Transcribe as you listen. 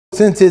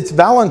since it's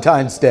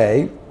Valentine's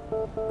Day,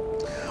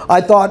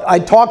 I thought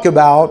I'd talk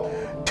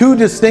about two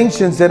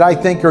distinctions that I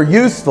think are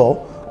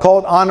useful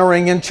called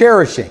honoring and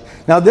cherishing.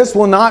 Now, this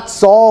will not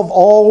solve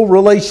all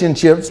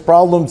relationships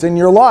problems in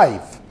your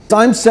life.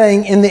 I'm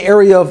saying in the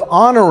area of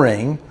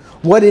honoring,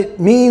 what it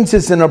means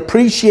is an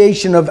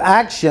appreciation of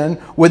action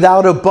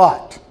without a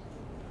but.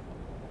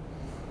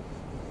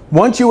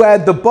 Once you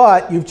add the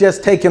but, you've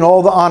just taken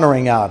all the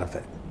honoring out of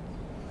it.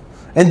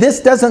 And this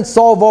doesn't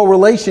solve all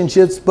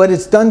relationships, but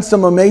it's done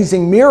some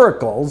amazing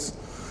miracles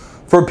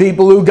for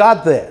people who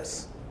got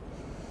this.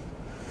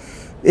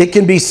 It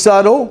can be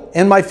subtle.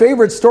 And my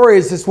favorite story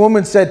is this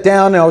woman sat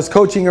down, and I was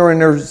coaching her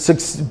in her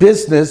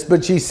business,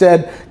 but she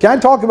said, "Can I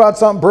talk about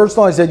something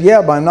personal?" I said,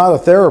 "Yeah, but I'm not a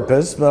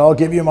therapist, but I'll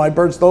give you my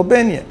personal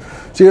opinion."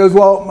 She goes,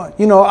 "Well,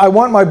 you know, I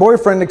want my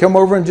boyfriend to come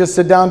over and just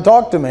sit down and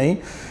talk to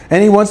me,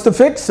 and he wants to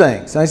fix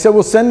things." And I said,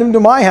 "Well, send him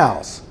to my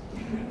house."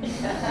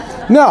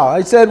 No,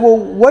 I said, "Well,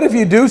 what if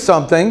you do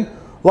something,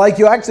 like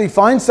you actually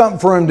find something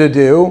for him to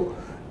do,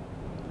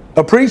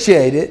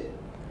 appreciate it,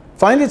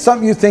 find it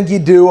something you think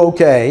he'd do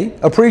okay,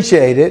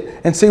 appreciate it,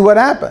 and see what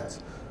happens."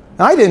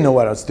 And I didn't know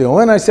what I was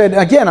doing. I said,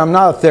 again, I'm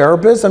not a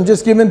therapist, I'm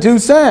just giving 2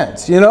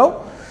 cents, you know?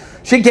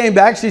 She came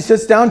back, she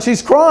sits down,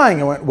 she's crying.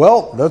 I went,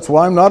 "Well, that's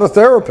why I'm not a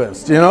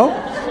therapist, you know?"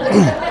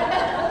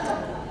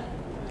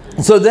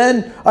 So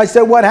then I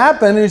said, "What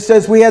happened?" And he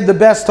says, "We had the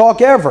best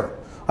talk ever.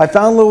 I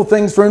found little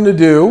things for him to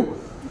do.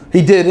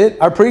 He did it.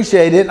 I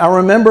appreciate it. I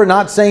remember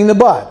not saying the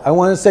but. I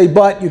want to say,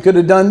 but you could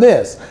have done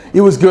this.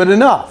 It was good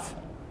enough."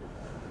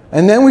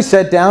 And then we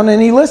sat down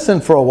and he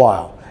listened for a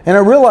while. And I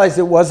realized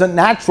it wasn't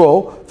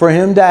natural for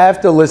him to have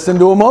to listen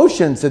to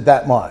emotions at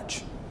that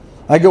much.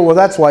 I go, "Well,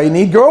 that's why you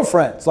need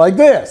girlfriends like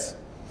this."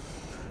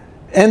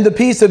 And the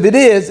piece of it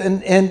is,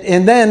 and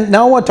then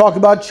now I want to talk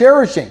about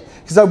cherishing.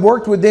 Because I've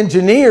worked with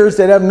engineers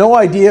that have no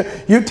idea.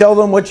 You tell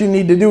them what you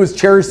need to do is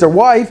cherish their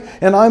wife,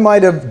 and I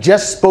might have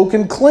just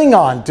spoken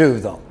Klingon to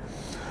them.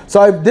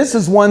 So this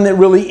is one that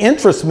really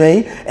interests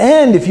me.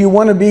 And if you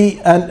want to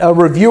be a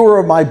reviewer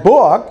of my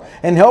book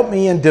and help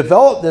me and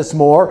develop this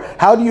more,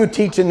 how do you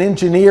teach an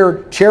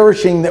engineer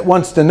cherishing that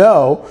wants to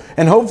know?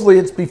 And hopefully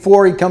it's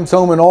before he comes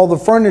home and all the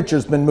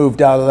furniture's been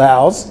moved out of the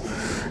house.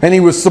 And he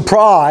was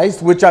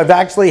surprised, which I've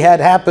actually had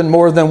happen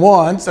more than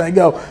once. And I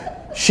go,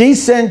 "She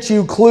sent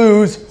you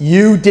clues,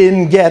 you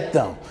didn't get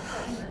them."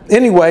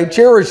 Anyway,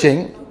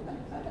 cherishing,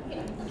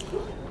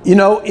 you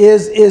know,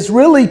 is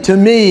really to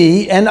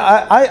me, and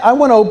I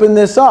want to open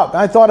this up.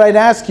 I thought I'd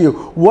ask you,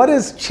 what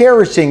does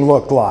cherishing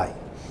look like?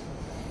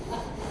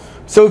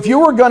 So if you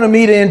were going to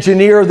meet an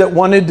engineer that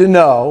wanted to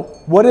know,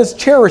 what does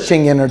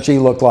cherishing energy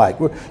look like?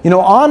 You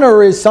know,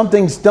 honor is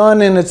something's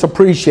done and it's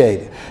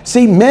appreciated.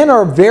 See, men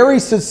are very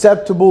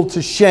susceptible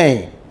to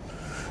shame.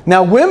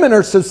 Now, women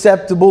are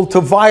susceptible to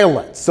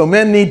violence, so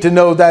men need to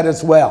know that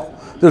as well.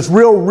 There's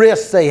real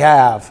risks they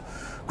have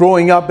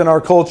growing up in our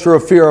culture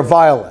of fear of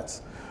violence.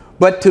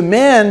 But to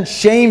men,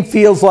 shame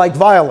feels like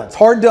violence.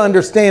 Hard to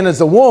understand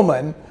as a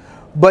woman,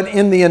 but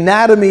in the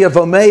anatomy of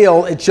a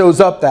male, it shows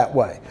up that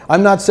way.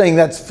 I'm not saying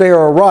that's fair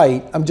or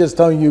right. I'm just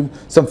telling you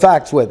some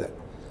facts with it.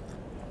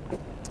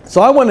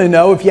 So I want to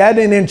know, if you had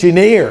an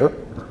engineer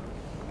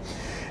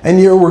and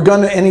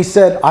and he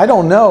said, "I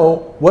don't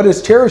know, what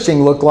does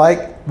cherishing look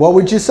like?" What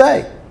would you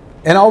say?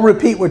 And I'll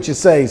repeat what you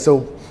say,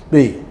 so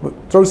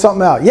throw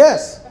something out.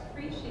 Yes?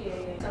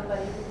 Appreciating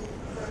somebody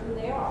for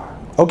who they are.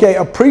 Okay,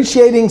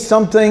 appreciating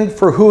something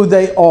for who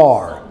they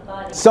are.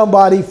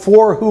 Somebody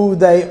for who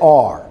they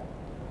are.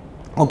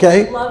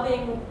 Okay?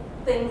 Loving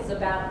things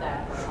about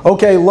that person.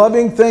 Okay,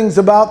 loving things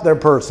about their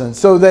person.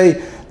 So they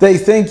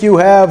think you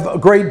have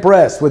great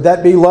breasts. Would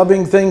that be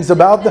loving things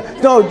about them?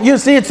 No, you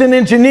see, it's an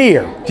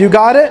engineer. You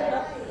got it?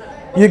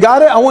 You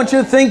got it? I want you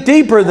to think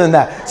deeper than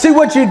that. See,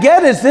 what you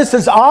get is this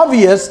is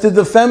obvious to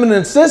the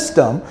feminine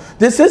system.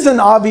 This isn't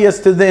obvious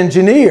to the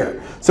engineer.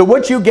 So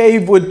what you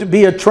gave would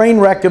be a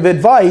train wreck of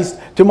advice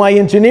to my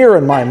engineer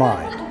in my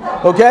mind.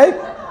 Okay?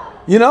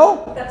 You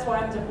know? That's why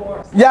I'm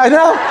divorced. Yeah,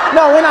 no,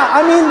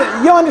 I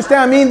mean, you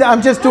understand, I mean,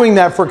 I'm just doing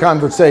that for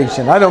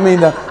conversation. I don't mean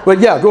that, but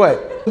yeah, go ahead.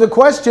 The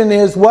question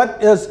is,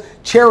 what is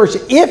cherish?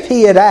 If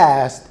he had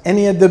asked, and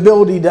he had the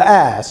ability to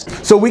ask,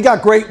 so we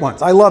got great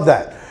ones. I love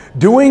that.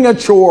 Doing a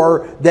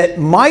chore that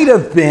might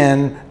have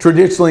been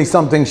traditionally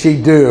something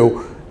she'd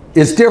do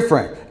is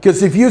different.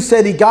 Because if you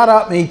said he got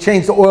up and he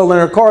changed the oil in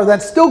her car,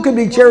 that still could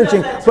be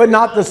cherishing, but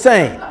not the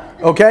same.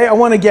 Okay, I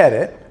want to get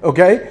it.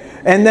 Okay,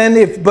 and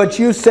then but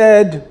you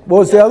said, what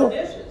was the other?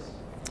 Dishes.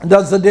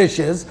 Does the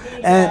dishes.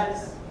 He and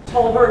has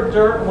told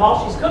her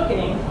while she's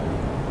cooking,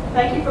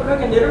 "Thank you for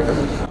cooking dinner for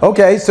me."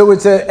 Okay, so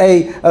it's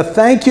a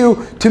thank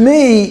you. To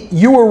me,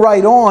 you were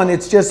right on.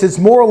 It's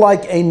more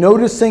like a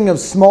noticing of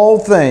small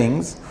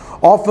things,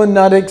 often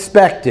not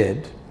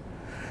expected,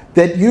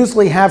 that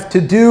usually have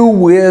to do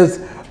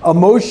with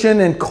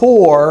emotion and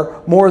core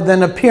more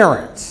than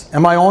appearance.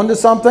 Am I on to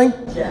something?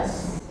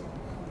 Yes.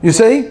 You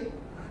see?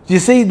 You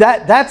see,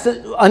 that's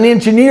an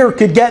engineer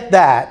could get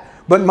that,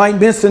 but might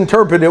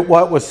misinterpret it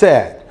what was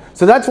said.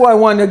 So that's what I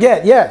wanted to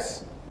get.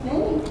 Yes? Maybe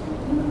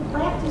you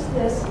practice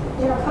this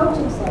in a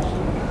coaching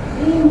session.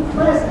 Being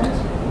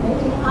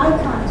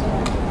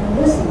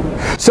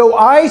So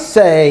I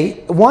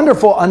say,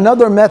 wonderful,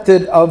 another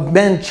method of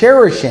men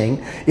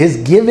cherishing is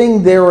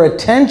giving their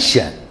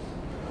attention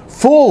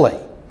fully.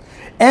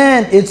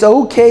 And it's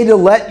okay to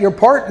let your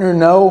partner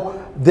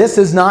know this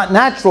is not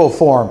natural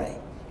for me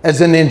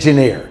as an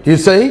engineer. Do you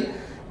see?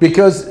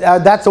 Because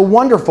that's a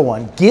wonderful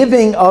one.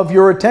 Giving of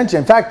your attention.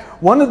 In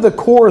fact, one of the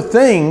core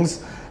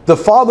things the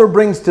father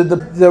brings to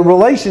the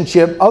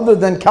relationship, other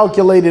than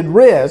calculated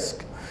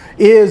risk,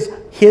 is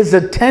his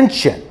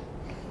attention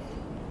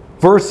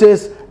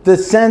versus the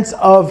sense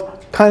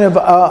of kind of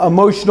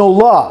emotional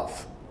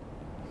love.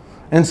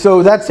 And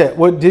so that's it.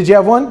 What, did you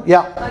have one?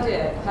 Yeah. I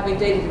did, having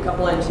dated a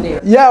couple engineers.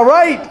 Yeah,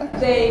 right.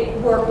 They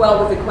work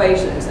well with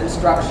equations and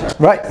structure.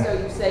 Right. So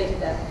you say to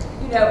them,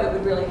 you know, it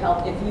would really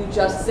help if you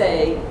just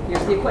say,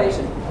 here's the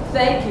equation.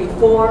 Thank you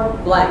for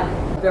blank.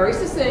 Very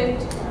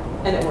succinct,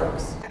 and it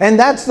works. And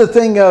that's the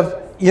thing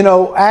of, you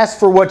know, ask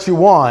for what you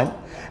want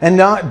and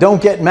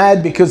don't get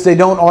mad because they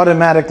don't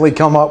automatically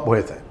come up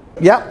with it.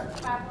 Yep.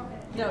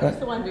 No, it's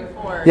the one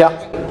before.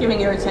 Yeah. Giving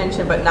your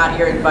attention but not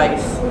your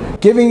advice.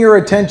 Giving your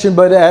attention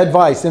but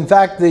advice. In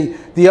fact,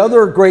 the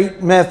other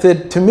great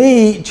method to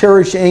me,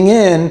 cherishing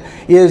in,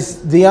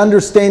 is the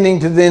understanding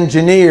to the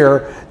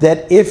engineer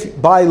that if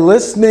by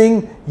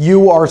listening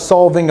you are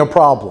solving a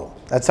problem.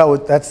 That's how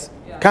that's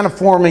kind of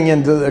forming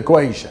into the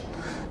equation.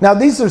 Now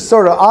these are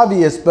sort of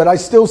obvious, but I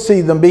still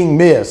see them being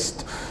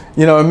missed,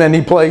 you know, in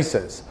many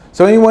places.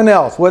 So anyone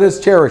else, what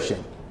is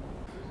cherishing?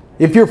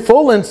 If you're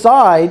full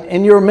inside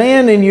and you're a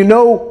man and you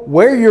know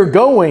where you're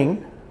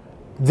going,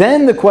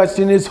 then the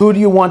question is, who do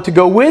you want to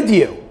go with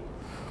you?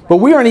 But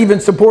we aren't even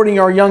supporting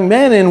our young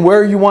men in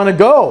where you want to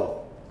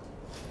go.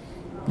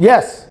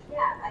 Yes? Yeah,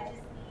 I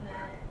just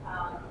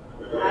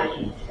mean that I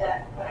think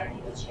that when I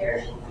think of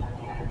cherishing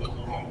something, I'm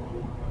thinking that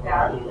you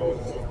value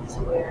it to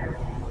where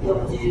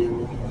you'll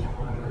do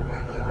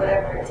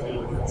whatever it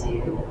takes to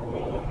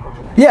make it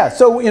happen. Yeah,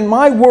 so in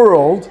my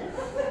world,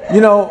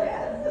 you know,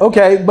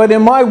 okay, but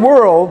in my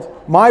world,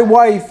 my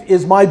wife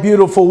is my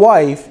beautiful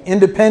wife,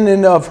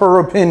 independent of her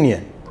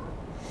opinion.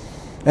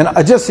 And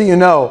just so you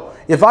know,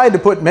 if I had to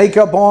put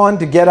makeup on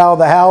to get out of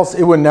the house,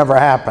 it would never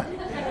happen.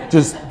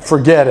 Just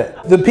forget it.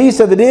 The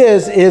piece of it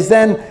is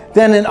then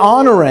in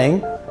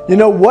honoring, you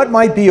know, what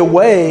might be a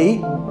way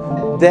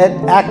that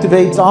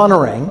activates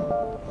honoring